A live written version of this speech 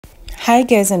Hi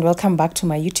guys, and welcome back to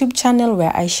my YouTube channel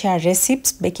where I share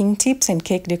recipes, baking tips and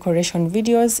cake decoration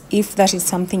videos. If that is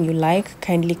something you like,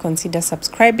 kindly consider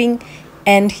subscribing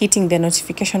and hitting the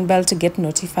notification bell to get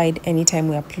notified anytime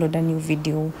we upload a new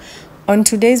video. On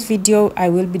today's video, I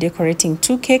will be decorating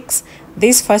two cakes.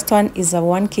 This first one is a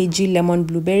 1 kg lemon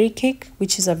blueberry cake,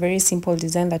 which is a very simple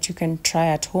design that you can try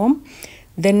at home.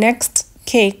 The next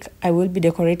cake I will be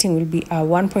decorating will be a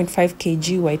 1.5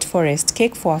 kg white forest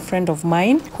cake for a friend of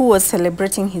mine who was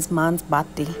celebrating his mom's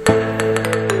birthday.